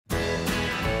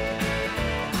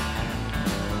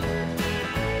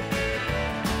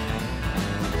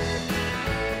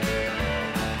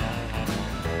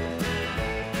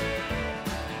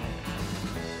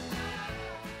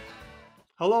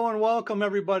Hello and welcome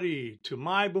everybody to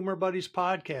my Boomer Buddies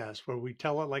podcast, where we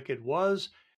tell it like it was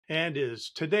and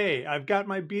is. Today, I've got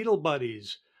my Beatle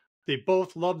buddies. They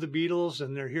both love the Beatles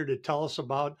and they're here to tell us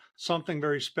about something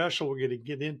very special we're going to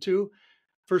get into.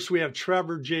 First, we have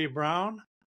Trevor J. Brown,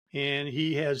 and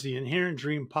he has the Inherent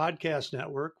Dream Podcast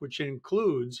Network, which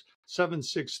includes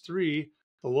 763,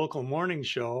 the local morning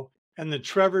show, and the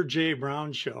Trevor J.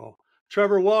 Brown Show.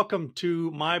 Trevor, welcome to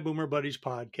my Boomer Buddies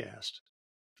podcast.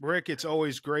 Rick, it's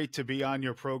always great to be on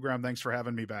your program. Thanks for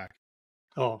having me back.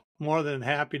 Oh, more than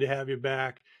happy to have you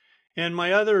back. And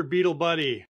my other Beatle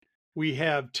buddy, we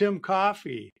have Tim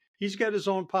Coffey. He's got his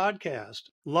own podcast,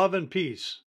 Love and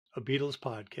Peace, a Beatles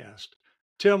podcast.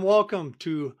 Tim, welcome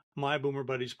to my Boomer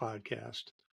Buddies podcast.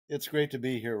 It's great to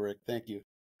be here, Rick. Thank you.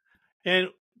 And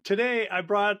today I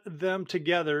brought them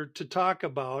together to talk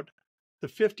about the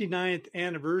 59th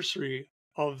anniversary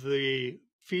of the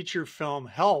feature film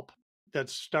Help,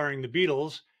 that's starring the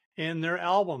Beatles, and their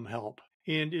album Help.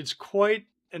 And it's quite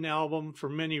an album for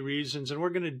many reasons, and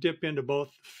we're going to dip into both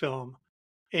the film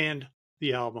and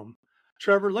the album.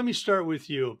 Trevor, let me start with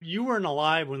you. You weren't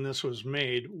alive when this was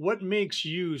made. What makes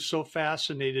you so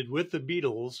fascinated with the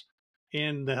Beatles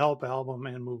and the Help album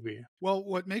and movie? Well,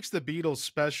 what makes the Beatles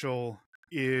special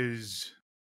is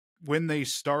when they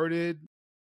started,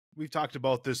 we've talked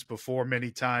about this before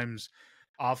many times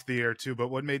off the air too, but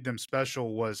what made them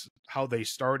special was how they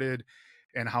started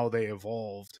and how they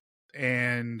evolved.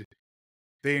 And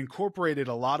they incorporated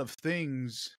a lot of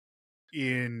things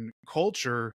in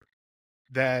culture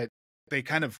that they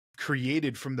kind of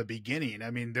created from the beginning. I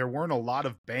mean, there weren't a lot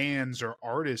of bands or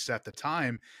artists at the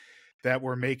time that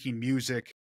were making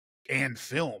music and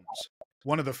films.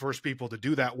 One of the first people to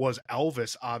do that was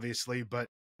Elvis, obviously, but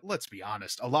let's be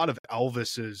honest, a lot of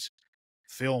Elvis's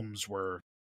films were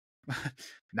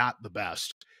not the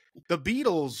best. The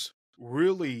Beatles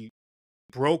really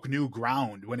broke new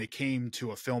ground when it came to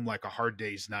a film like A Hard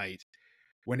Day's Night,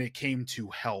 when it came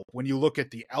to Help. When you look at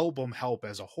the album Help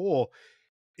as a whole,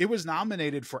 it was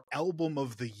nominated for Album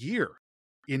of the Year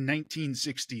in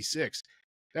 1966.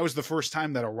 That was the first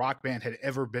time that a rock band had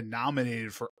ever been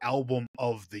nominated for Album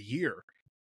of the Year.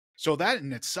 So that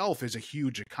in itself is a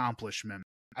huge accomplishment.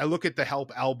 I look at the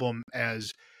Help album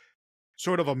as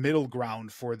sort of a middle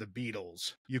ground for the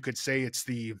Beatles. You could say it's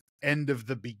the end of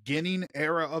the beginning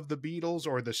era of the Beatles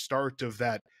or the start of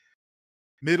that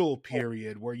middle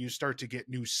period where you start to get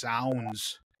new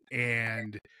sounds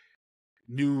and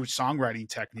new songwriting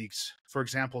techniques. For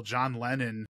example, John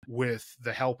Lennon with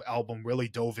the Help album really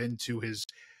dove into his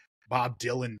Bob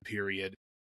Dylan period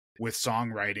with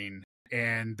songwriting.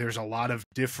 And there's a lot of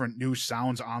different new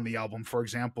sounds on the album. For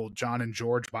example, John and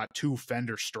George bought 2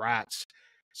 Fender Strats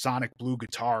Sonic Blue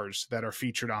guitars that are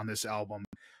featured on this album.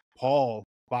 Paul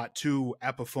bought 2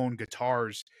 Epiphone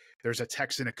guitars. There's a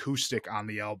Texan acoustic on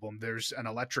the album. There's an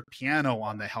electric piano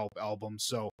on the Help album.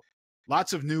 So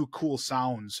lots of new cool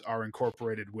sounds are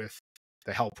incorporated with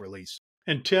the Help release.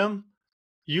 And Tim,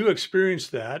 you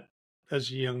experienced that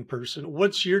as a young person.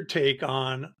 What's your take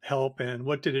on Help and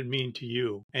what did it mean to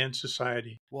you and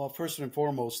society? Well, first and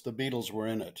foremost, the Beatles were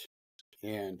in it.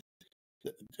 And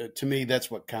to me,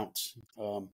 that's what counts.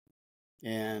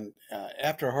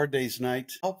 After A Hard Day's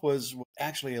Night, Help was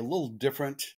actually a little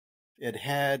different. It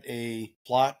had a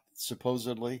plot,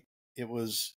 supposedly. It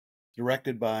was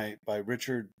directed by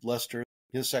Richard Lester,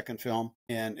 his second film.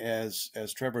 And as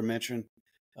Trevor mentioned,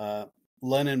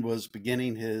 Lennon was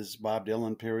beginning his Bob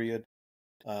Dylan period.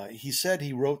 He said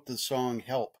he wrote the song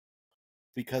Help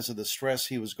because of the stress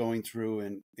he was going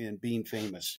through in being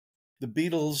famous. The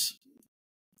Beatles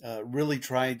really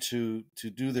tried to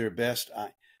do their best.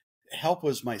 Help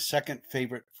was my second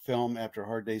favorite film after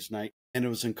Hard Day's Night, and it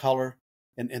was in color.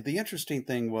 And the interesting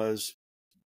thing was,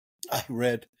 I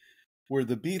read where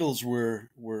the Beatles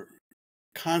were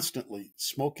constantly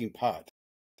smoking pot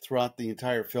throughout the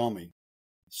entire filming.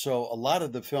 So a lot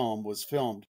of the film was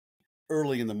filmed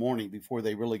early in the morning before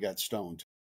they really got stoned.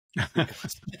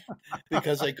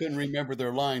 Because they couldn't remember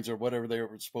their lines or whatever they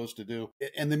were supposed to do.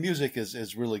 And the music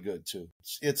is really good too.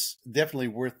 It's definitely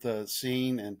worth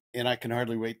seeing, and I can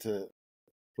hardly wait to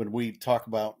when we talk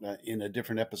about in a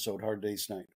different episode, Hard Day's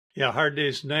Night. Yeah, Hard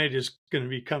Day's Night is going to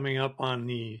be coming up on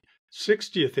the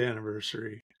 60th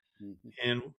anniversary,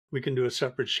 and we can do a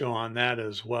separate show on that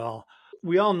as well.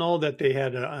 We all know that they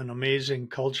had an amazing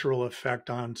cultural effect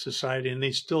on society, and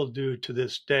they still do to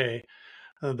this day.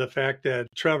 The fact that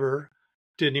Trevor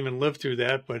didn't even live through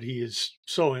that, but he is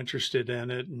so interested in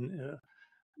it and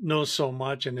knows so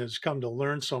much and has come to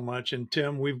learn so much. And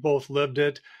Tim, we've both lived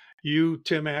it. You,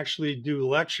 Tim, actually do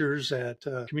lectures at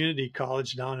community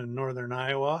college down in northern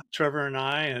Iowa. Trevor and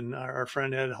I and our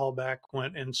friend Ed Hallback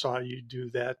went and saw you do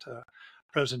that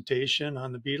presentation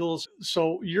on the Beatles.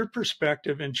 So your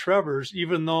perspective and Trevor's,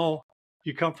 even though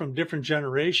you come from different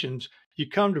generations, you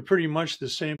come to pretty much the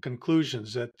same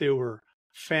conclusions, that they were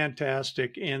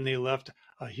fantastic and they left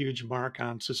a huge mark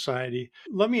on society.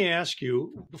 Let me ask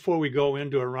you, before we go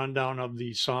into a rundown of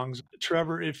these songs,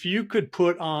 Trevor, if you could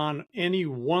put on any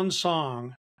one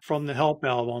song from the Help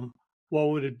album, what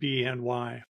would it be and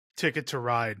why? Ticket to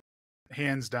Ride,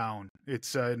 hands down.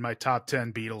 It's in my top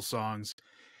 10 Beatles songs.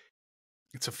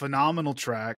 It's a phenomenal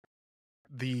track.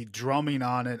 The drumming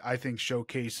on it, I think,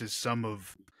 showcases some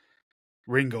of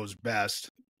Ringo's best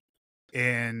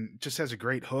and just has a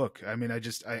great hook. I mean,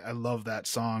 I love that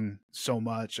song so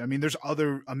much. I mean, there's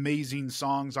other amazing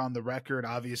songs on the record.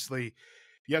 Obviously,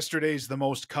 Yesterday's the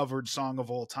most covered song of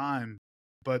all time,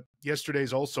 but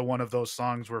Yesterday's also one of those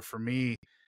songs where, for me,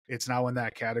 it's now in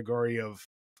that category of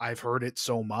I've heard it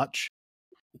so much.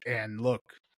 And look,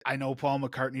 I know Paul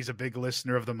McCartney's a big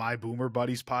listener of the My Boomer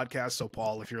Buddies podcast. So,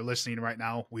 Paul, if you're listening right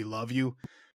now, we love you.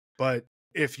 But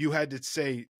if you had to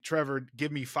say, Trevor,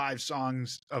 give me 5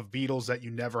 songs of Beatles that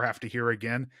you never have to hear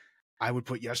again, I would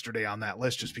put Yesterday on that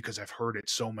list just because I've heard it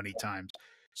so many times.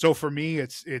 So for me,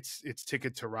 it's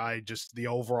Ticket to Ride, just the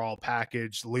overall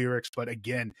package, lyrics. But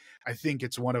again, I think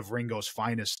it's one of Ringo's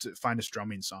finest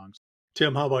drumming songs.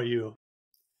 Tim, how about you?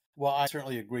 Well, I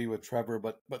certainly agree with Trevor,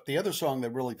 but the other song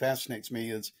that really fascinates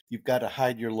me is You've Got to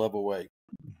Hide Your Love Away.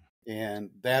 And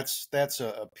that's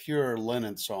a pure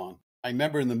Lennon song. I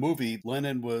remember in the movie,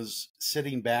 Lennon was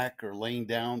sitting back or laying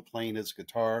down playing his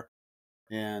guitar,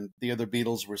 and the other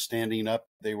Beatles were standing up.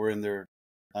 They were in their,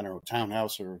 I don't know,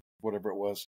 townhouse or whatever it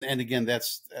was. And again,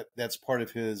 that's part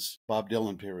of his Bob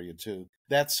Dylan period too.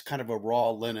 That's kind of a raw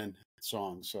Lennon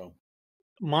song. So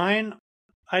mine,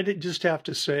 I just have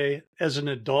to say, as an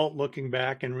adult looking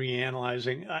back and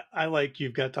reanalyzing, I like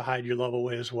You've Got to Hide Your Love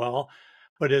Away as well.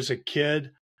 But as a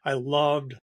kid, I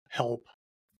loved Help,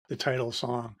 the title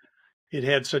song. It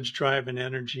had such drive and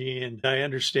energy. And I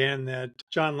understand that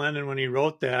John Lennon, when he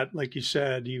wrote that, like you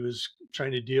said, he was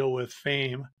trying to deal with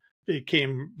fame. It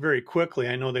came very quickly.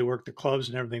 I know they worked the clubs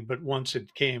and everything, but once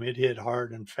it came, it hit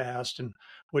hard and fast. And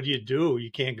what do?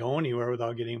 You can't go anywhere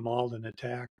without getting mauled and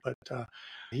attacked. But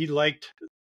he liked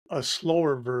a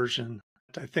slower version.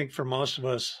 I think for most of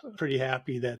us, pretty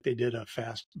happy that they did a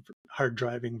fast, hard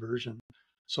driving version.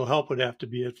 So Help would have to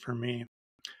be it for me.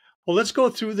 Well, let's go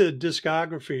through the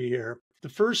discography here. The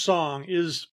first song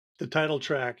is the title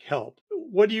track, Help.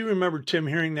 What do you remember, Tim,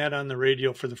 hearing that on the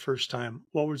radio for the first time?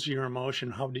 What was your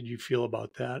emotion? How did you feel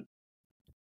about that?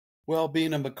 Well,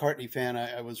 being a McCartney fan,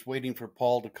 I was waiting for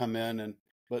Paul to come in,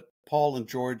 but Paul and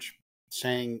George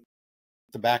sang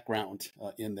the background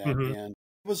in that, and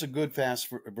it was a good fast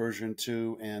version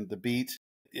too. And the beat,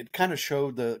 it kind of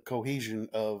showed the cohesion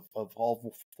of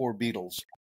all 4 Beatles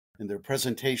in their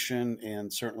presentation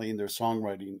and certainly in their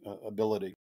songwriting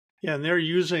ability. Yeah, and they're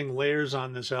using layers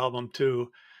on this album too.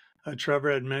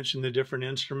 Trevor had mentioned the different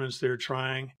instruments they're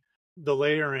trying. The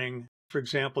layering, for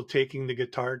example, taking the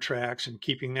guitar tracks and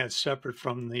keeping that separate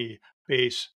from the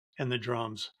bass and the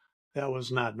drums. That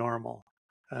was not normal.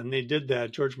 And they did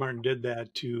that, George Martin did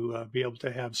that to be able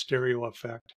to have stereo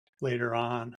effect later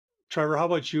on. Trevor, how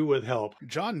about you with Help?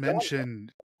 John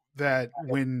mentioned that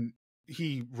when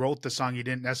he wrote the song, he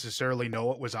didn't necessarily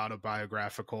know it was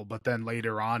autobiographical, but then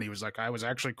later on, he was like, I was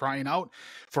actually crying out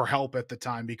for help at the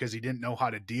time because he didn't know how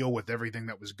to deal with everything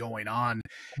that was going on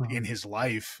in his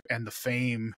life and the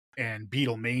fame and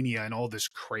Beatlemania and all this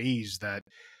craze that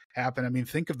happened. I mean,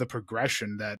 think of the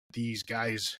progression that these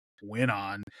guys went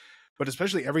on, but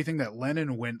especially everything that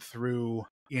Lennon went through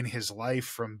in his life,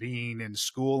 from being in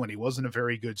school and he wasn't a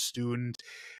very good student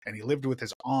and he lived with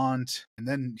his aunt, and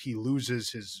then he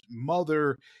loses his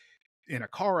mother in a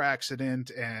car accident,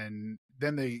 and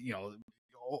then they,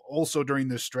 also during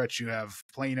this stretch you have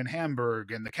playing in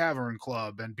Hamburg and the Cavern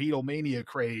Club and Beatlemania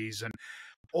craze and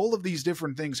all of these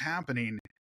different things happening,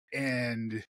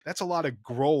 and that's a lot of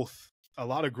growth, a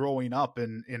lot of growing up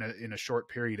in a short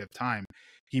period of time.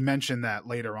 He mentioned that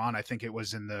later on, I think it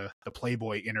was in the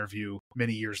Playboy interview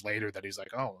many years later, that he's like,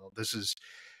 oh, well, this is,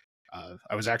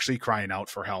 I was actually crying out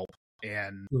for help.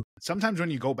 And sometimes when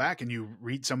you go back and you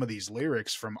read some of these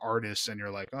lyrics from artists and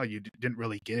you're like, oh, you didn't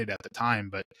really get it at the time,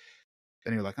 but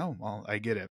then you're like, oh, well, I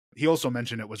get it. He also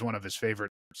mentioned it was one of his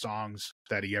favorite songs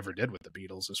that he ever did with the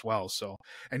Beatles as well. So,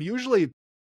 and usually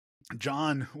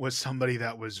John was somebody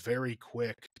that was very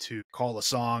quick to call a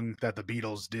song that the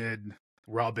Beatles did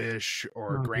rubbish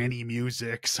or Mhm. granny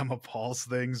music, some of Paul's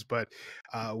things. But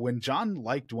when John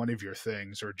liked one of your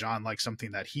things, or John liked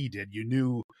something that he did, you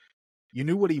knew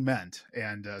what he meant,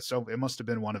 and so it must have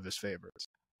been one of his favorites.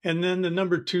 And then the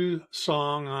number 2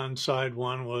 song on side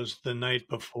 1 was The Night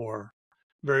Before.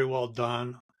 Very well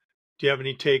done. Do you have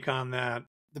any take on that?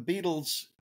 The Beatles,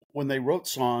 when they wrote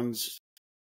songs,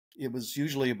 it was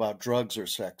usually about drugs or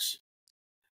sex.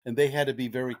 And they had to be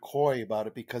very coy about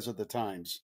it because of the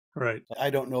times. Right. I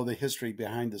don't know the history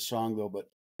behind the song, though, but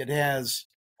it has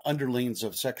underlings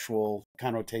of sexual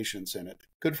connotations in it.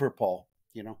 Good for Paul,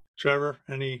 you know. Trevor,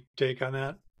 any take on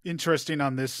that? Interesting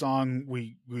on this song,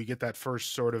 we get that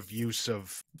first sort of use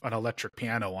of an electric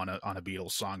piano on a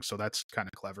Beatles song, so that's kind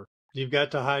of clever. You've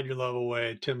Got to Hide Your Love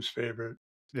Away, Tim's favorite.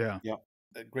 Yeah. Yeah.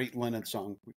 A great Lennon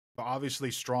song.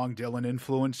 Obviously strong Dylan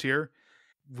influence here.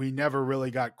 We never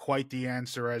really got quite the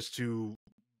answer as to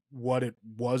what it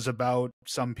was about.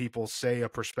 Some people say a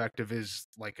perspective is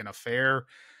like an affair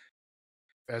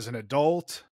as an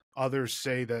adult. Others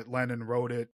say that Lennon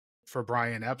wrote it for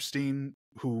Brian Epstein,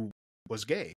 who was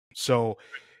gay. So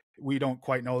we don't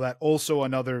quite know that. Also,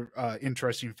 another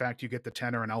interesting fact, you get the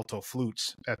tenor and alto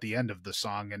flutes at the end of the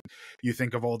song, and you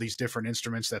think of all these different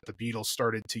instruments that the Beatles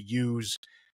started to use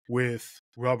with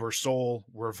Rubber Soul,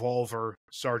 Revolver,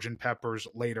 Sgt. Pepper's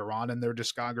later on in their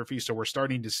discography. So we're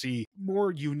starting to see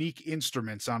more unique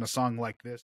instruments on a song like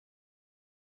this.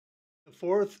 The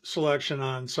fourth selection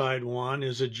on side 1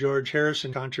 is a George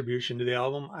Harrison contribution to the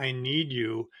album, I Need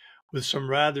You, with some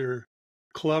rather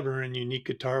clever and unique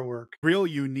guitar work. Real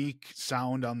unique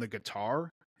sound on the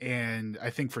guitar. And I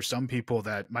think for some people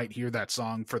that might hear that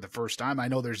song for the first time, I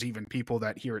know there's even people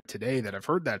that hear it today that have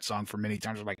heard that song for many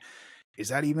times. Are like, is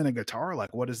that even a guitar?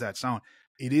 Like, what does that sound?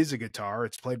 It is a guitar.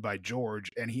 It's played by George,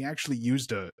 and he actually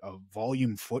used a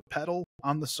volume foot pedal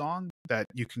on the song that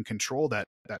you can control that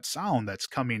sound that's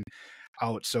coming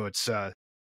out. So it's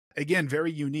again,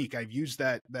 very unique. I've used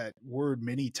that word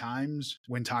many times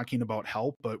when talking about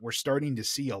Help, but we're starting to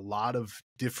see a lot of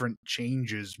different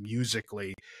changes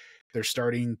musically. They're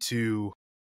starting to,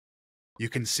 you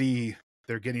can see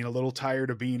they're getting a little tired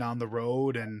of being on the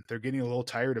road, and they're getting a little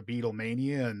tired of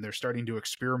Beatlemania, and they're starting to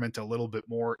experiment a little bit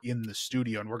more in the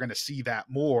studio, and we're going to see that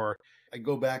more. I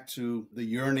go back to the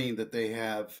yearning that they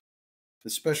have,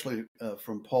 especially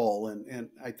from Paul, and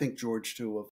I think George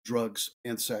too, of drugs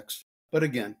and sex. But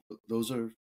again, those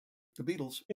are the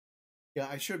Beatles. Yeah,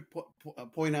 I should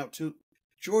point out too,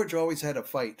 George always had a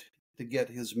fight to get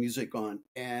his music on,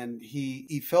 and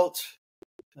he felt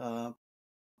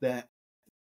that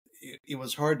it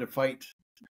was hard to fight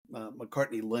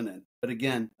McCartney-Lennon. But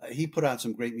again, he put out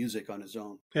some great music on his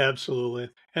own. Absolutely.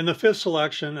 And the fifth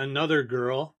selection, Another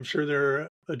Girl. I'm sure they're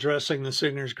addressing the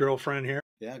singer's girlfriend here.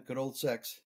 Yeah, good old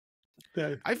sex.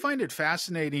 I find it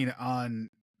fascinating on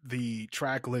the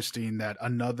track listing that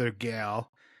Another Gal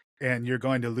and You're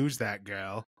Going to Lose That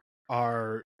Gal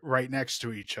are right next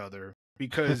to each other.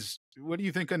 Because what do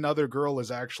you think Another Girl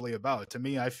is actually about? To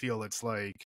me, I feel it's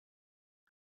like,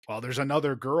 well, there's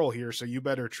another girl here, so you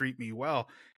better treat me well.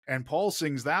 And Paul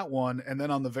sings that one, and then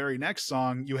on the very next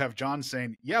song, you have John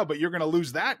saying, yeah, but you're going to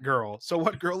lose that girl. So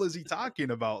what girl is he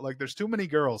talking about? Like, there's too many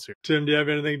girls here. Tim, do you have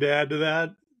anything to add to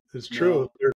that? It's true.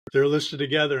 No. They're listed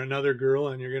together, Another Girl,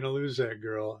 and You're going to Lose That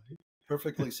Girl.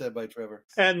 Perfectly said by Trevor.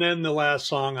 And then the last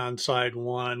song on side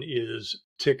 1 is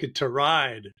Ticket to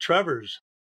Ride, Trevor's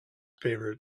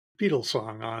favorite Beatles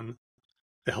song on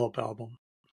the Help album.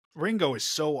 Ringo is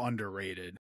so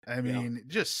underrated. I mean,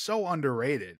 just so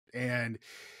underrated. And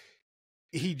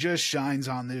he just shines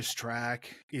on this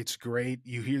track. It's great.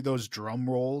 You hear those drum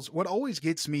rolls. What always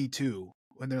gets me too,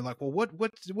 when they're like, well,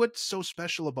 what's so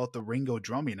special about the Ringo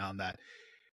drumming on that?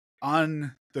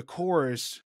 On the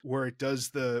chorus where he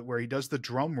does the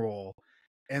drum roll,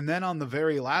 and then on the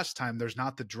very last time there's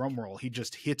not the drum roll. He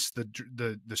just hits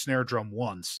the snare drum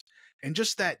once. And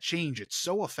just that change, it's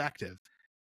so effective.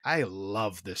 I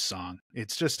love this song.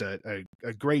 It's just a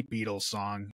great Beatles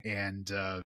song, and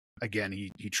again,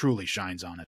 he truly shines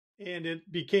on it. And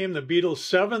it became the Beatles'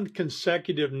 7th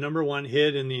consecutive #1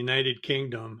 hit in the United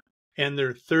Kingdom and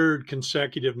their 3rd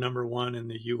consecutive #1 in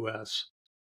the U.S.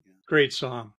 Great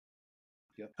song.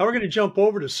 Yep. Now we're going to jump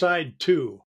over to side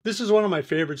 2. This is one of my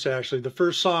favorites, actually. The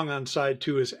first song on side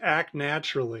 2 is Act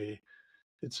Naturally.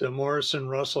 It's a Morrison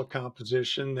Russell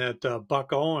composition that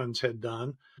Buck Owens had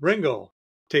done. Ringo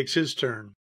takes his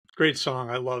turn. Great song.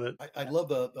 I love it. I love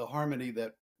the harmony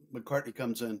that McCartney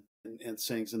comes in and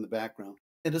sings in the background.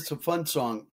 And it's a fun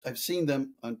song. I've seen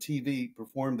them on TV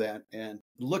perform that, and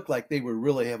it looked like they were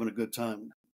really having a good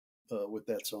time with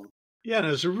that song. Yeah, and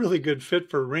it's a really good fit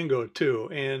for Ringo too.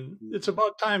 And it's Mhm.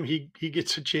 about time he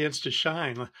gets a chance to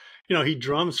shine. He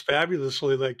drums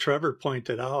fabulously, like Trevor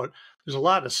pointed out. There's a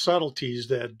lot of subtleties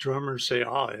that drummers say,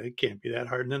 "Oh, it can't be that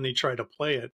hard," and then they try to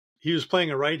play it. He was playing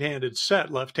a right-handed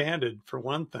set, left-handed for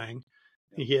one thing.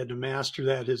 Yep. He had to master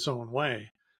that his own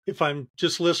way. If I'm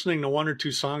just listening to one or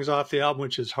two songs off the album,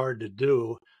 which is hard to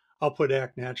do, I'll put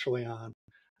Act Naturally on.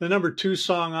 The number two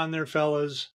song on there,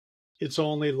 fellas, It's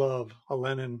Only Love, a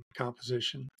Lennon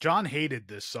composition. John hated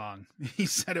this song. He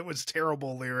said it was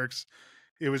terrible lyrics.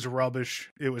 It was rubbish.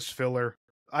 It was filler.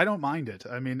 I don't mind it.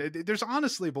 I mean, there's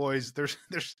honestly, boys,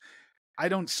 I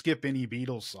don't skip any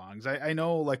Beatles songs. I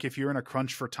know, like, if you're in a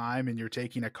crunch for time and you're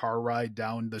taking a car ride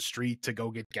down the street to go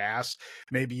get gas,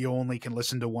 maybe you only can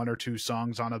listen to one or two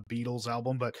songs on a Beatles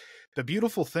album. But the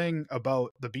beautiful thing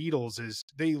about the Beatles is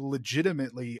they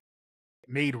legitimately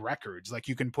made records. Like,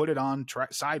 you can put it on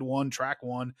side one, track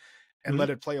one, and Mhm. let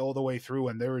it play all the way through.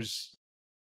 And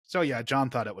so yeah, John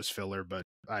thought it was filler, but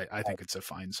I think it's a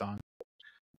fine song.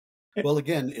 Well,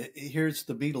 again, here's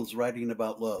the Beatles writing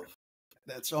about love.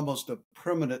 That's almost a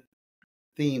permanent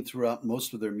theme throughout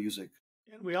most of their music.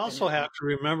 And we And also have to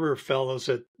remember, fellas,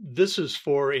 that this is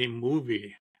for a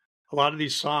movie. A lot of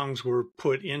these songs were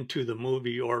put into the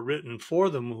movie or written for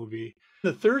the movie.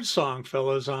 The third song,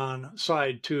 fellas, on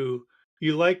side two,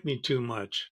 You Like Me Too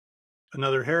Much,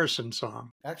 another Harrison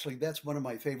song. actually, that's one of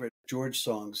my favorite George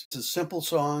songs. It's a simple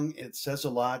song. It says a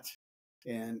lot,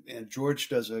 and George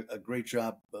does a great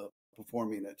job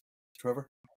performing it. Trevor?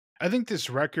 I think this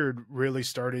record really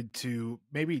started to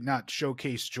maybe not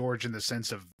showcase George in the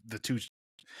sense of the two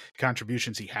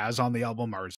contributions he has on the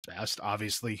album are his best.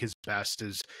 Obviously, his best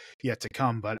is yet to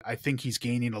come, but I think he's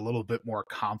gaining a little bit more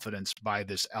confidence by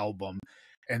this album.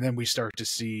 And then we start to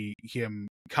see him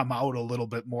come out a little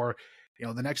bit more.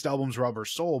 The next album's Rubber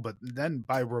Soul, but then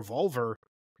by Revolver,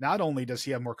 not only does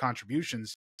he have more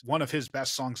contributions, one of his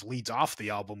best songs leads off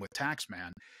the album with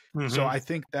Taxman. So Mhm. I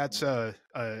think that's a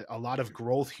lot of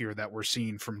growth here that we're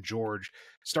seeing from George,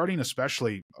 starting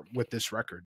especially with this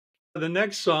record. The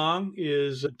next song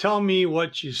is Tell Me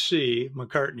What You See,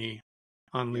 McCartney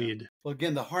on Yeah. lead. Well,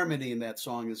 again, the harmony in that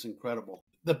song is incredible.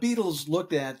 The Beatles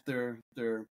looked at their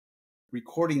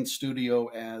recording studio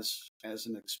as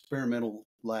an experimental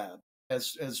lab.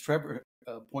 As Trevor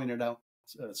pointed out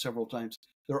several times,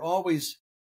 they're always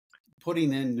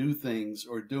putting in new things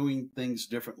or doing things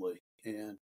differently.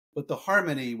 But the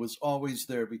harmony was always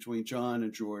there between John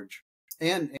and George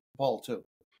and Paul too.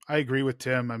 I agree with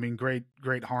Tim. I mean,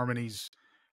 great harmonies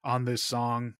on this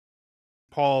song.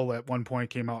 Paul at one point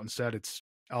came out and said it's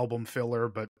album filler,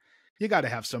 but you got to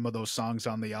have some of those songs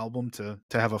on the album to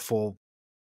have a full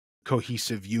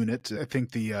cohesive unit. I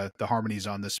think the harmonies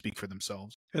on this speak for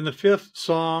themselves. And the fifth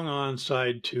song on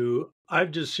side two,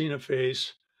 I've Just Seen a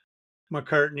Face,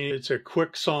 McCartney. It's a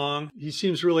quick song. He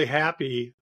seems really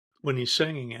happy when he's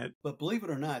singing it. But believe it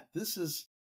or not, this is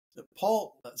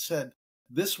Paul said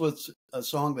this was a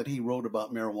song that he wrote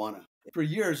about marijuana. For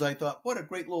years, I thought, what a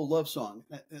great little love song.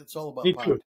 It's all Me about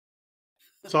too. pot.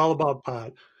 It's all about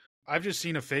pot. I've Just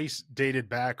Seen a Face dated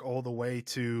back all the way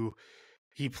to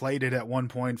he played it at one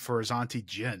point for his Auntie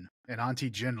Jin, and Auntie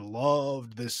Jin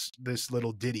loved this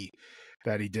little ditty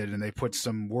that he did, and they put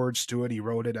some words to it. He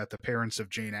wrote it at the parents of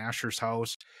Jane Asher's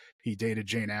house. He dated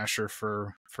Jane Asher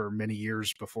for many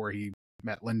years before he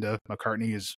met Linda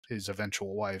McCartney, his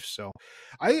eventual wife. So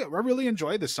I really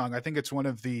enjoy this song. I think it's one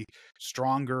of the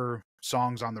stronger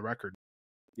songs on the record.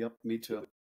 Yep, me too.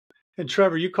 And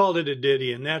Trevor, you called it a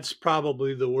ditty, and that's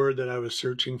probably the word that I was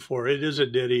searching for. It is a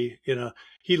ditty.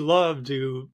 He loved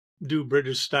to do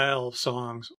British style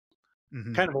songs,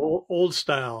 Mm-hmm. kind of old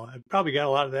style. I probably got a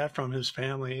lot of that from his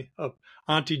family.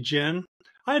 Auntie Jen.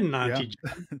 I had an Yeah. Auntie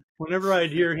Jen. Whenever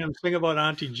I'd hear him sing about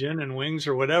Auntie Jen and wings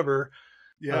or whatever,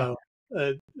 Yeah.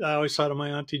 uh, I always thought of my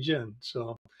Auntie Jen.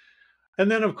 So, and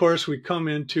then of course we come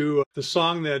into the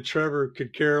song that Trevor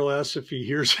could care less if he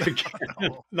hears it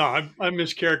again. No, I'm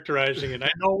mischaracterizing it.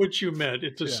 I know what you meant.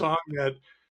 It's a Yeah. song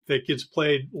that gets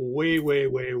played way, way,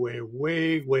 way, way,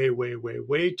 way, way, way, way,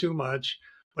 way too much,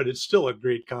 but it's still a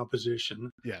great composition.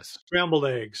 Yes. Scrambled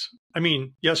eggs. I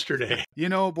mean, yesterday.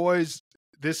 Boys,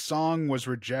 this song was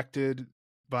rejected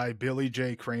by Billy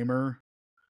J. Kramer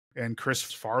and Chris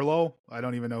Farlow. I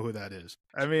don't even know who that is.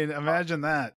 I mean, imagine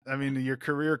that. I mean, your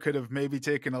career could have maybe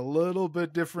taken a little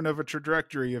bit different of a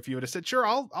trajectory if you would have said, "Sure,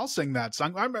 I'll sing that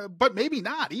song," but maybe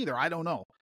not either. I don't know.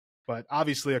 But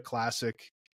obviously, a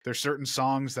classic. There's certain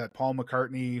songs that Paul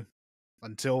McCartney,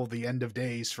 until the end of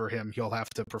days for him, he'll have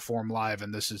to perform live,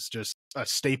 and this is just a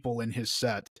staple in his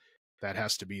set that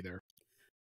has to be there.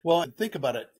 Well, think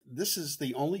about it. This is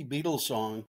the only Beatles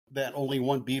song that only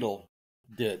one Beatle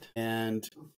did. And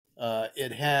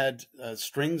it had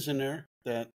strings in there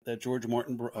that George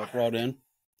Martin brought in.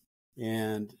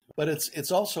 But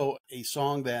it's also a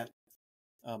song that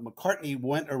McCartney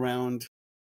went around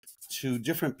to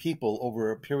different people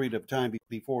over a period of time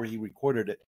before he recorded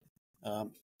it,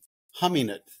 humming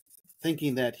it,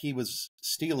 thinking that he was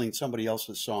stealing somebody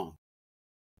else's song.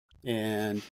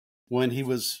 And when he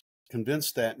was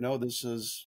convinced that, no, this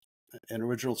is an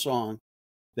original song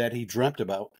that he dreamt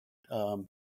about,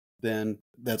 then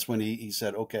that's when he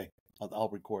said, okay, I'll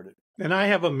record it. And I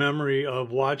have a memory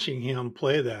of watching him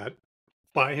play that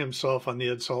by himself on the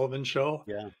Ed Sullivan Show.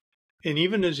 Yeah. And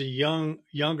even as a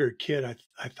younger kid,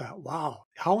 I thought, wow,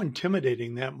 how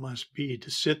intimidating that must be to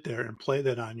sit there and play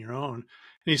that on your own. And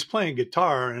he's playing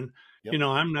guitar, and Yep.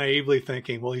 I'm naively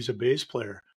thinking, well, he's a bass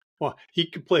player. Well, he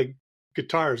could play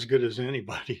guitar as good as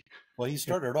anybody. Well, he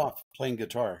started off playing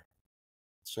guitar,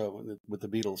 so with the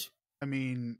Beatles. I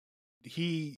mean,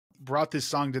 he brought this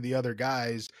song to the other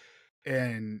guys,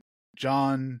 and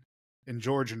John and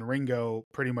George and Ringo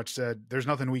pretty much said, there's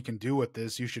nothing we can do with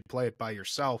this. You should play it by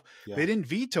yourself. Yeah. They didn't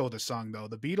veto the song, though.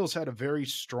 The Beatles had a very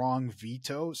strong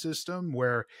veto system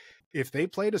where if they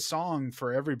played a song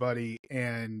for everybody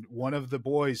and one of the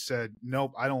boys said,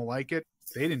 nope, I don't like it,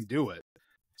 they didn't do it.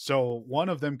 So one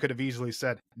of them could have easily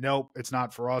said, nope, it's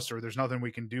not for us, or there's nothing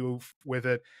we can do with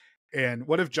it. And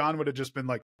what if John would have just been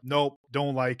like, nope,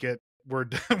 don't like it, we're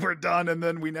done, and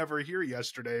then we never hear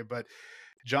Yesterday. But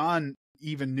John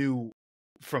even knew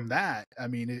from that, I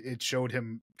mean, it showed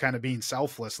him kind of being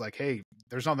selfless, like, hey,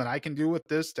 there's nothing I can do with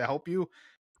this to help you.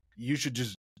 You should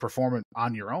just perform it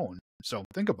on your own. So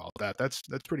think about that. That's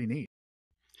pretty neat.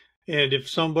 And if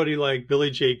somebody like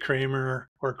Billy J. Kramer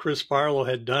or Chris Barlow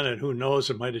had done it, who knows,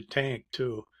 it might have tanked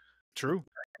too. True.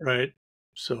 Right.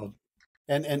 So,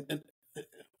 and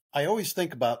I always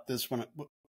think about this when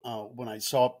I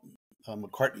saw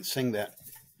McCartney sing that.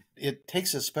 It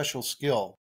takes a special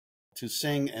skill to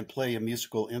sing and play a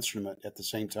musical instrument at the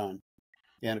same time.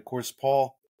 And of course,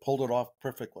 Paul pulled it off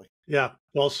perfectly. Yeah,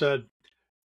 well said.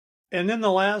 And then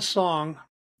the last song,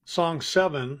 song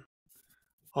 7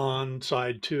 on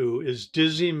side 2, is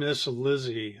Dizzy Miss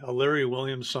Lizzy, a Larry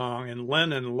Williams song, and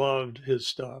Lennon loved his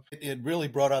stuff. It really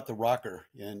brought out the rocker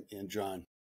in John.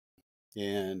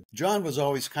 And John was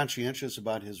always conscientious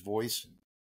about his voice.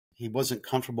 He wasn't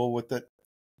comfortable with it.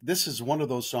 This is one of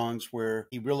those songs where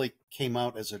he really came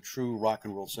out as a true rock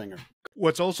and roll singer.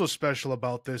 What's also special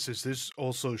about this is this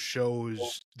also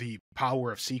shows the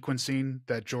power of sequencing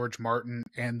that George Martin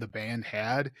and the band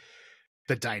had,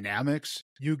 the dynamics.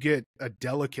 You get a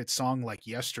delicate song like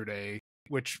Yesterday,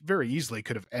 which very easily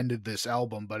could have ended this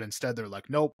album, but instead they're like,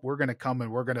 nope, we're going to come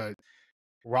and we're going to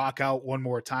rock out one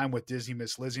more time with Dizzy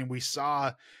Miss Lizzy. And we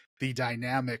saw the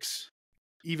dynamics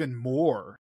even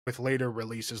more with later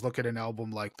releases. Look at an album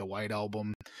like the White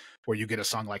Album, where you get a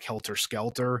song like Helter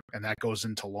Skelter, and that goes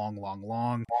into Long, Long,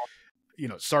 Long. You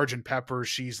know, Sgt. Pepper,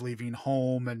 She's Leaving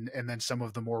Home, and then some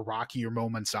of the more rockier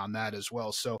moments on that as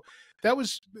well. So that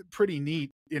was pretty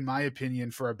neat, in my opinion,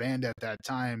 for a band at that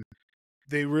time.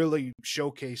 They really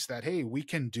showcased that, hey, we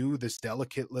can do this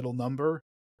delicate little number,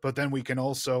 but then we can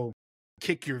also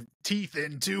kick your teeth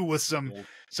in too with some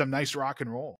nice rock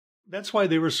and roll. That's why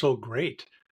they were so great.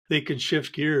 They could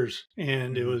shift gears,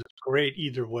 and it was great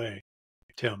either way,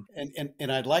 Tim. And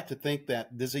I'd like to think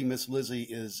that Dizzy Miss Lizzy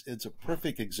it's a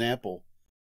perfect example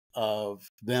of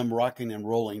them rocking and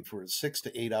rolling for 6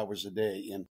 to 8 hours a day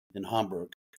in Hamburg,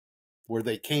 where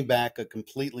they came back a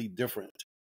completely different,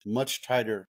 much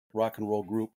tighter rock and roll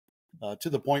group, to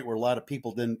the point where a lot of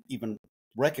people didn't even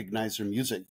recognize their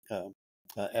music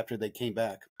after they came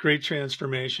back. Great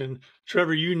transformation.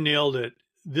 Trevor, you nailed it.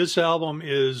 This album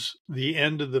is the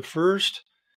end of the first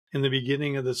and the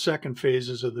beginning of the second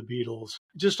phases of the Beatles.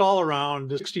 Just all around,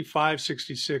 65,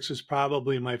 66 is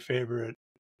probably my favorite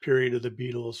period of the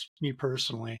Beatles, me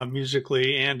personally.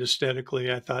 Musically and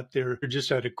aesthetically, I thought they're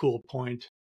just at a cool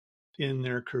point in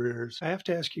their careers. I have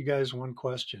to ask you guys one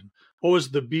question. What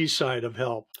was the B-side of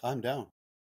Help? I'm Down.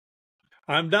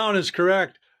 I'm Down is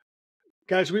correct.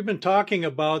 Guys, we've been talking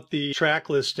about the track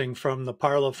listing from the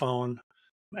Parlophone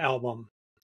album.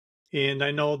 And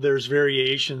I know there's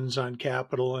variations on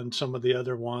Capitol and some of the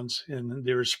other ones, and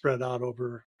they were spread out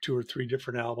over 2 or 3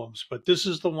 different albums. But this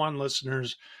is the one,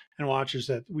 listeners and watchers,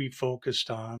 that we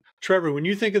focused on. Trevor, when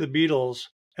you think of the Beatles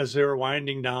as they were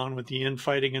winding down with the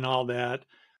infighting and all that,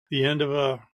 the end of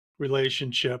a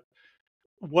relationship,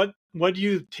 what do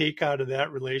you take out of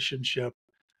that relationship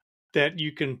that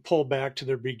you can pull back to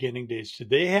their beginning days? Did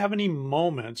they have any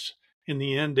moments in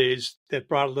the end days that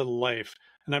brought a little life?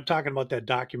 And I'm talking about that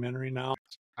documentary now.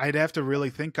 I'd have to really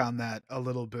think on that a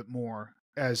little bit more.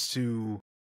 as to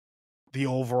the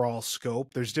overall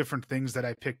scope. There's different things that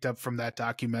I picked up from that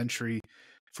documentary.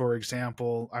 For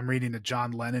example, I'm reading a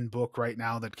John Lennon book right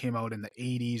now that came out in the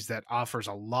 80s that offers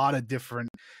a lot of different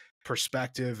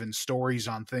perspective and stories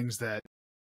on things that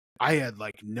I had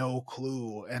like no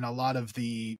clue. And a lot of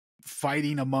the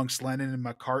fighting amongst Lennon and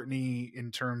McCartney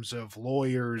in terms of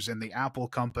lawyers and the Apple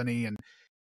company.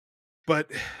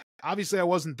 But obviously I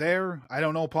wasn't there. I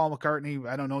don't know Paul McCartney.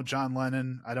 I don't know John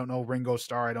Lennon. I don't know Ringo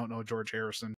Starr. I don't know George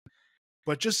Harrison.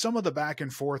 But just some of the back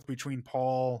and forth between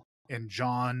Paul and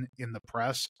John in the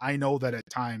press, I know that at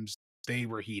times they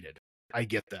were heated. I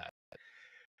get that.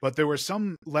 But there were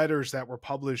some letters that were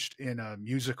published in a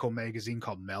musical magazine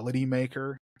called Melody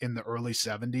Maker in the early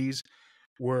 70s,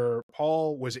 where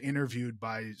Paul was interviewed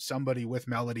by somebody with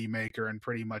Melody Maker and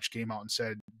pretty much came out and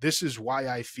said, this is why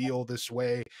I feel this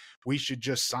way. We should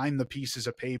just sign the pieces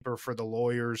of paper for the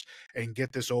lawyers and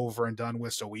get this over and done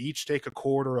with. So we each take a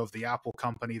quarter of the Apple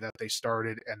company that they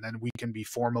started, and then we can be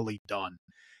formally done.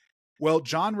 Well,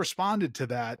 John responded to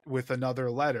that with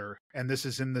another letter, and this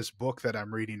is in this book that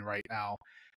I'm reading right now.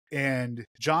 And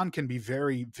John can be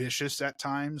very vicious at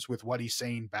times with what he's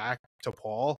saying back to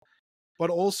Paul. But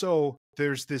also,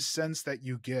 there's this sense that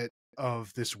you get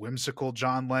of this whimsical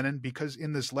John Lennon, because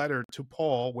in this letter to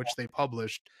Paul, which they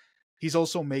published, he's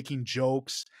also making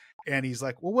jokes. And he's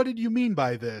like, well, what did you mean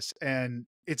by this? And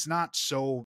it's not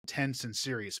so tense and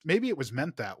serious. Maybe it was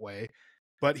meant that way,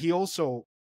 but he also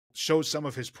shows some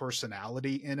of his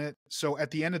personality in it. So at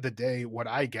the end of the day, what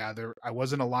I gather, I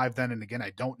wasn't alive then. And again,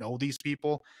 I don't know these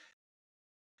people.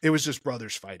 It was just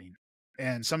brothers fighting.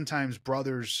 And sometimes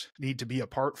brothers need to be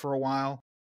apart for a while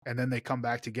and then they come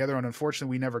back together. And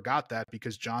unfortunately, we never got that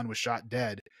because John was shot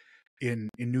dead in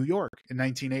New York in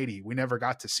 1980. We never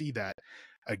got to see that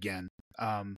again.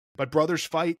 But brothers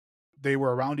fight. They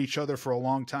were around each other for a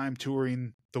long time,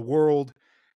 touring the world.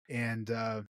 And,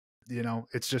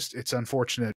 it's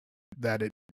unfortunate that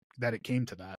it came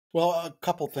to that. Well, a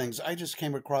couple things. I just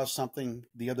came across something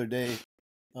the other day.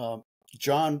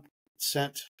 John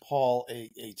sent Paul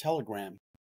a telegram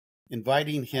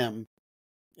inviting him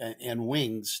and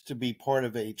Wings to be part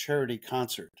of a charity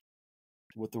concert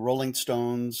with the Rolling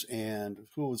Stones and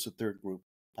who was the third group?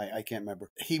 I can't remember.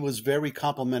 He was very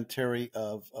complimentary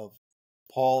of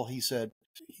Paul. He said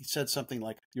something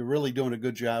like, "You're really doing a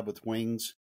good job with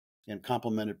Wings," and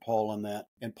complimented Paul on that.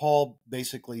 And Paul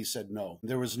basically said no.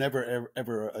 There was never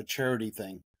ever a charity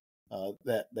thing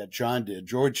that John did.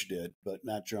 George did, but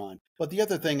not John. But the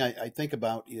other thing I think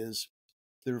about is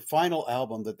their final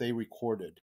album that they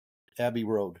recorded, Abbey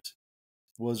Road,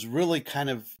 was really kind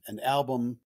of an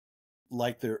album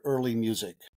like their early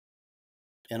music.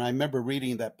 And I remember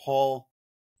reading that Paul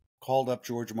called up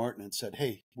George Martin and said,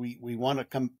 "Hey, we want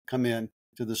to come in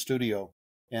to the studio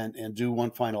and do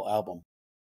one final album."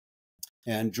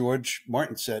 And George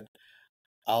Martin said,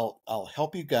 I'll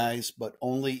help you guys, but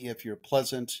only if you're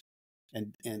pleasant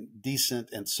and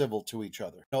decent and civil to each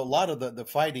other. A lot of the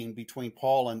fighting between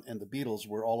Paul and the Beatles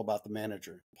were all about the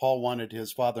manager. Paul wanted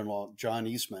his father-in-law, John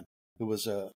Eastman, who was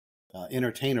a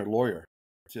entertainer lawyer,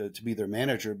 to be their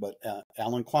manager, but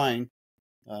Alan Klein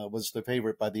was the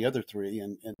favorite by the other three,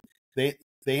 and they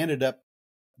ended up,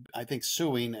 I think,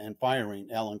 suing and firing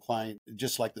Alan Klein,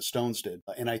 just like the Stones did.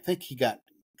 And I think he got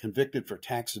convicted for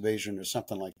tax evasion or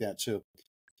something like that too.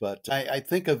 But I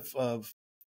think of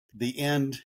the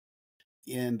end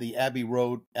in the Abbey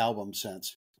Road album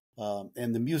sense.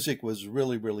 And the music was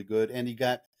really, really good. And he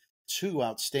got two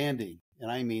outstanding,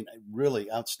 and I mean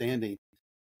really outstanding,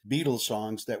 Beatles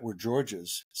songs that were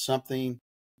George's, Something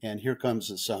and Here Comes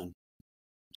the Sun.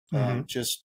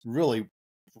 Just really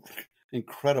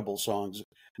incredible songs.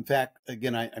 In fact,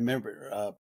 again, I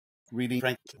remember reading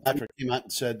Frank Sinatra came out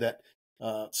and said that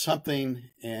Something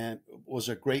and was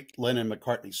a great Lennon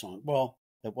McCartney song. Well,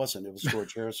 it wasn't. It was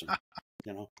George Harrison.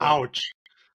 Ouch.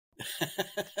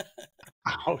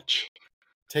 Ouch.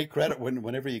 Take credit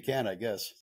whenever you can, I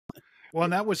guess. Well,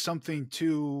 and that was something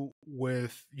too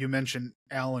with, you mentioned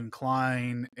Alan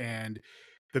Klein, and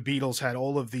the Beatles had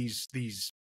all of these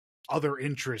other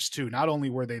interests too. Not only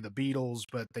were they the Beatles,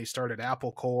 but they started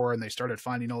Apple Corps and they started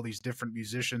finding all these different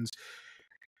musicians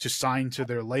to sign to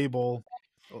their label.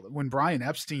 When Brian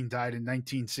Epstein died in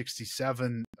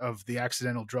 1967 of the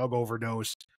accidental drug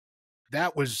overdose,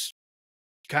 that was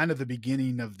kind of the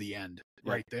beginning of the end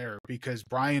right there, because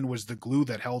Brian was the glue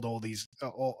that held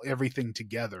everything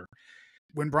together.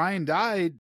 When Brian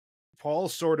died, Paul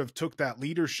sort of took that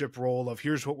leadership role of,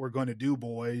 here's what we're going to do,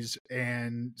 boys.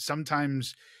 And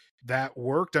sometimes that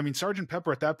worked. I mean, Sergeant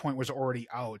Pepper at that point was already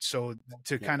out. So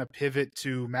to Yeah. kind of pivot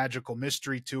to Magical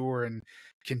Mystery Tour and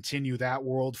continue that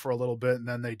world for a little bit. And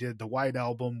then they did the White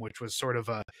Album, which was sort of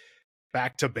a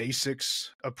back to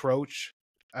basics approach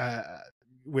uh,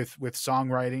 with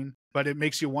songwriting. But it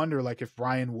makes you wonder, like, if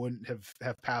Brian wouldn't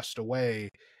have passed away,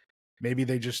 maybe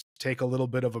they just take a little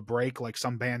bit of a break, like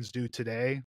some bands do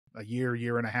today, a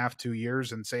year and a half, 2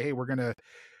 years, and say, hey, we're going to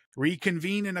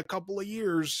reconvene in a couple of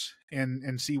years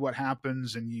and see what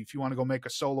happens. And if you want to go make a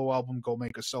solo album, go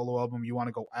make a solo album. You want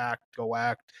to go act.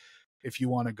 If you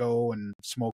want to go and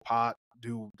smoke pot,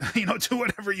 do do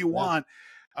whatever you want.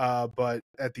 But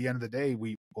at the end of the day,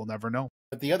 we will never know.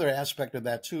 But the other aspect of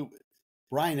that too,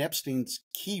 Brian Epstein's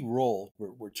key role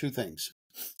were two things: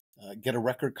 get a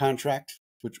record contract,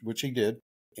 which he did,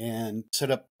 and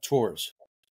set up tours.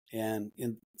 And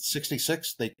in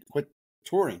 '66, they quit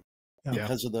touring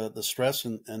because of the stress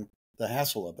and the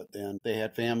hassle of it. And they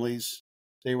had families.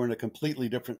 They were in a completely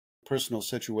different personal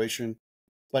situation.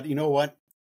 But you know what?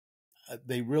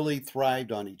 They really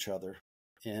thrived on each other.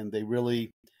 And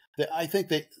I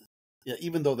think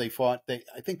even though they fought,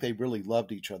 I think they really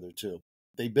loved each other too.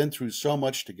 They've been through so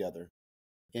much together.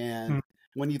 And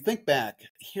when you think back,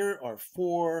 here are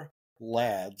four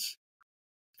lads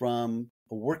from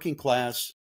a working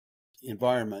class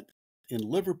environment in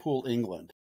Liverpool,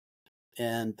 England,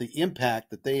 and the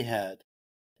impact that they had,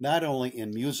 not only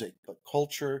in music, but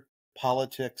culture,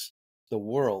 politics, the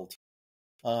world,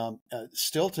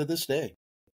 still to this day.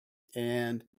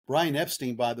 And Brian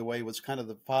Epstein, by the way, was kind of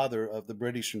the father of the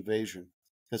British invasion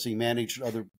because he managed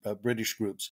other British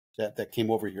groups that came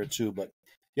over here too. But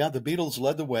yeah, the Beatles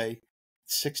led the way.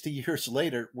 60 years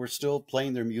later, we're still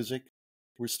playing their music.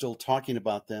 We're still talking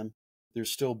about them.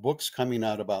 There's still books coming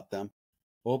out about them.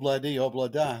 Obla-di,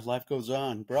 obla-da, life goes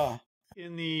on, brah.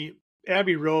 In the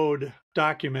Abbey Road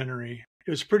documentary, it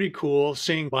was pretty cool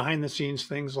seeing behind the scenes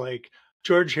things like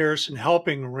George Harrison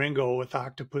helping Ringo with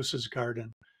Octopus's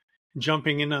Garden,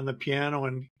 jumping in on the piano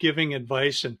and giving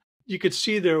advice. And you could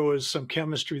see there was some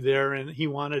chemistry there and he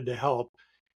wanted to help.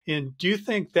 And do you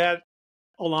think that,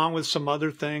 along with some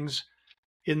other things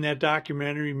in that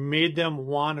documentary, made them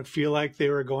want to feel like they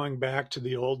were going back to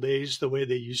the old days, the way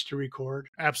they used to record?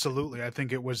 Absolutely. I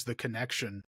think it was the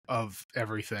connection of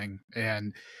everything,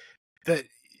 and that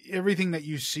everything that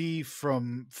you see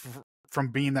from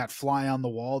being that fly on the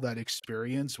wall, that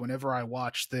experience. Whenever I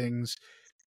watch things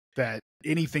that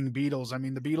anything Beatles, I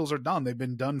mean, the Beatles are done. They've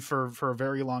been done for a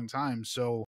very long time.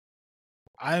 So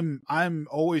I'm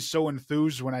always so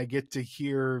enthused when I get to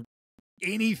hear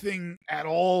anything at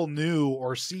all new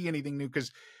or see anything new, because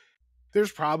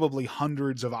there's probably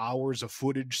hundreds of hours of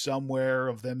footage somewhere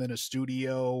of them in a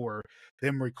studio or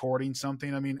them recording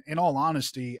something. I mean, in all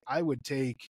honesty, I would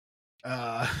take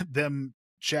them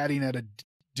chatting at a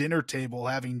dinner table,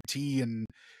 having tea and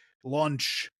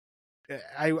lunch.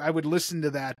 I would listen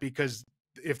to that, because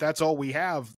if that's all we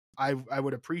have, I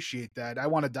would appreciate that. I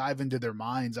want to dive into their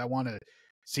minds. I want to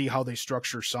see how they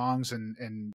structure songs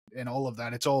and all of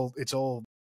that. It's all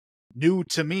new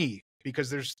to me,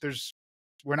 because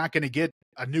we're not going to get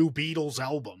a new Beatles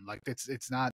album. Like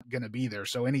it's not going to be there.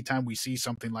 So anytime we see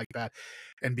something like that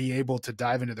and be able to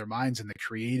dive into their minds and the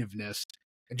creativeness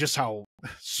and just how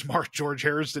smart George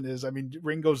Harrison is. I mean,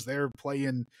 Ringo's there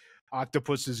playing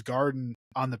Octopus's Garden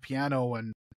on the piano,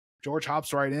 and George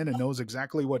hops right in and knows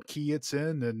exactly what key it's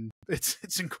in. And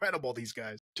it's incredible, these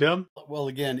guys. Tim? Well,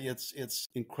 again, it's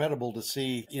incredible to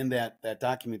see in that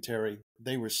documentary,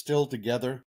 they were still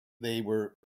together. They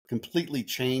were completely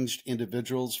changed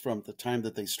individuals from the time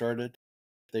that they started.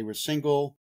 They were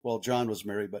single. Well, John was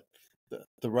married, but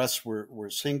the rest were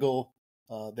single.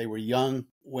 They were young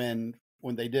when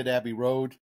they did Abbey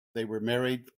Road. They were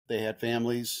married. They had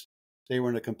families. They were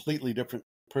in a completely different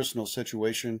personal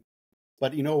situation.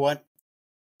 But you know what?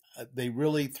 They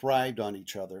really thrived on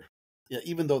each other. Yeah,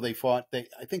 even though they fought,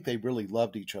 I think they really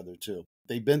loved each other too.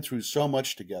 They've been through so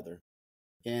much together.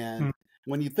 And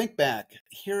when you think back,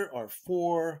 here are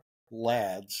four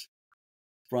lads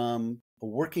from a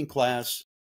working class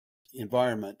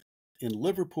environment in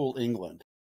Liverpool, England,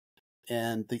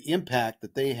 and the impact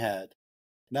that they had,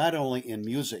 not only in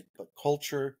music, but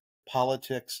culture,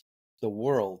 politics, the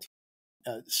world,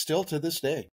 still to this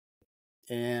day.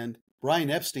 And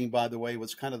Brian Epstein, by the way,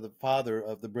 was kind of the father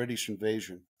of the British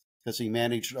invasion because he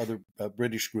managed other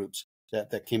British groups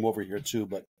that came over here too.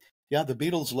 But yeah, the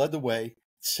Beatles led the way.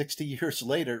 60 years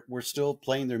later, we're still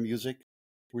playing their music.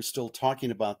 We're still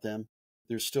talking about them.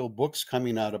 There's still books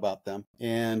coming out about them.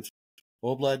 And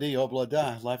obla-di,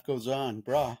 obla-da, life goes on,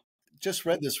 brah. Just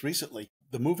read this recently.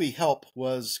 The movie Help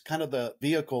was kind of the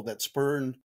vehicle that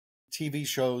spurred TV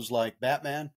shows like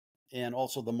Batman and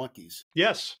also the Monkees.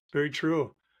 Yes, very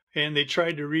true. And they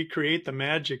tried to recreate the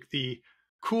magic, the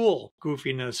cool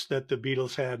goofiness that the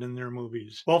Beatles had in their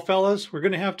movies. Well, fellas, we're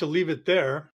going to have to leave it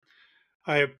there.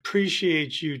 I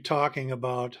appreciate you talking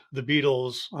about the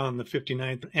Beatles on the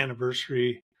 59th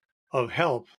anniversary of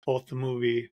Help, both the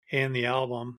movie and the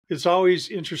album. It's always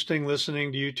interesting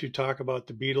listening to you two talk about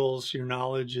the Beatles. Your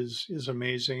knowledge is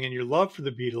amazing, and your love for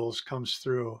the Beatles comes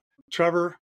through.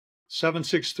 Trevor,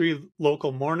 763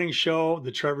 Local Morning Show,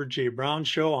 the Trevor J. Brown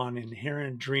Show on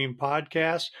Inherent Dream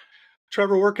Podcast.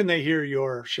 Trevor, where can they hear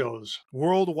your shows?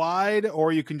 Worldwide,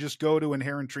 or you can just go to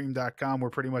inherentdream.com. We're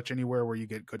pretty much anywhere where you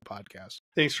get good podcasts.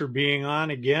 Thanks for being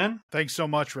on again. Thanks so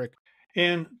much, Rick.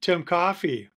 And Tim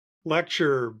Coffey,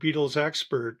 lecturer, Beatles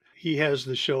expert. He has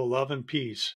the show Love and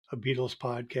Peace, a Beatles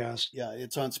podcast. Yeah,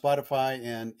 it's on Spotify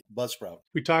and Buzzsprout.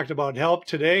 We talked about Help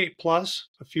today, plus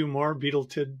a few more Beatle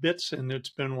tidbits, and it's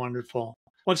been wonderful.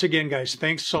 Once again, guys,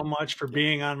 thanks so much for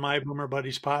being on my Boomer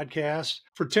Buddies podcast.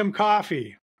 For Tim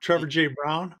Coffey, Trevor J.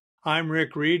 Brown, I'm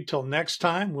Rick Reed. Till next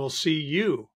time, we'll see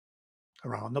you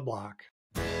around the block.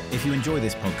 If you enjoy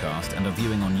this podcast and are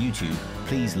viewing on YouTube,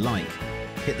 please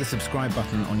hit the subscribe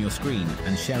button on your screen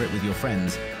and share it with your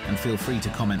friends, and feel free to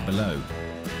comment below.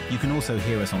 You can also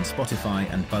hear us on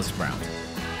Spotify and Buzzsprout.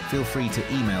 Feel free to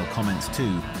email comments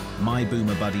to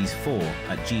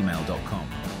myboomerbuddies4@gmail.com.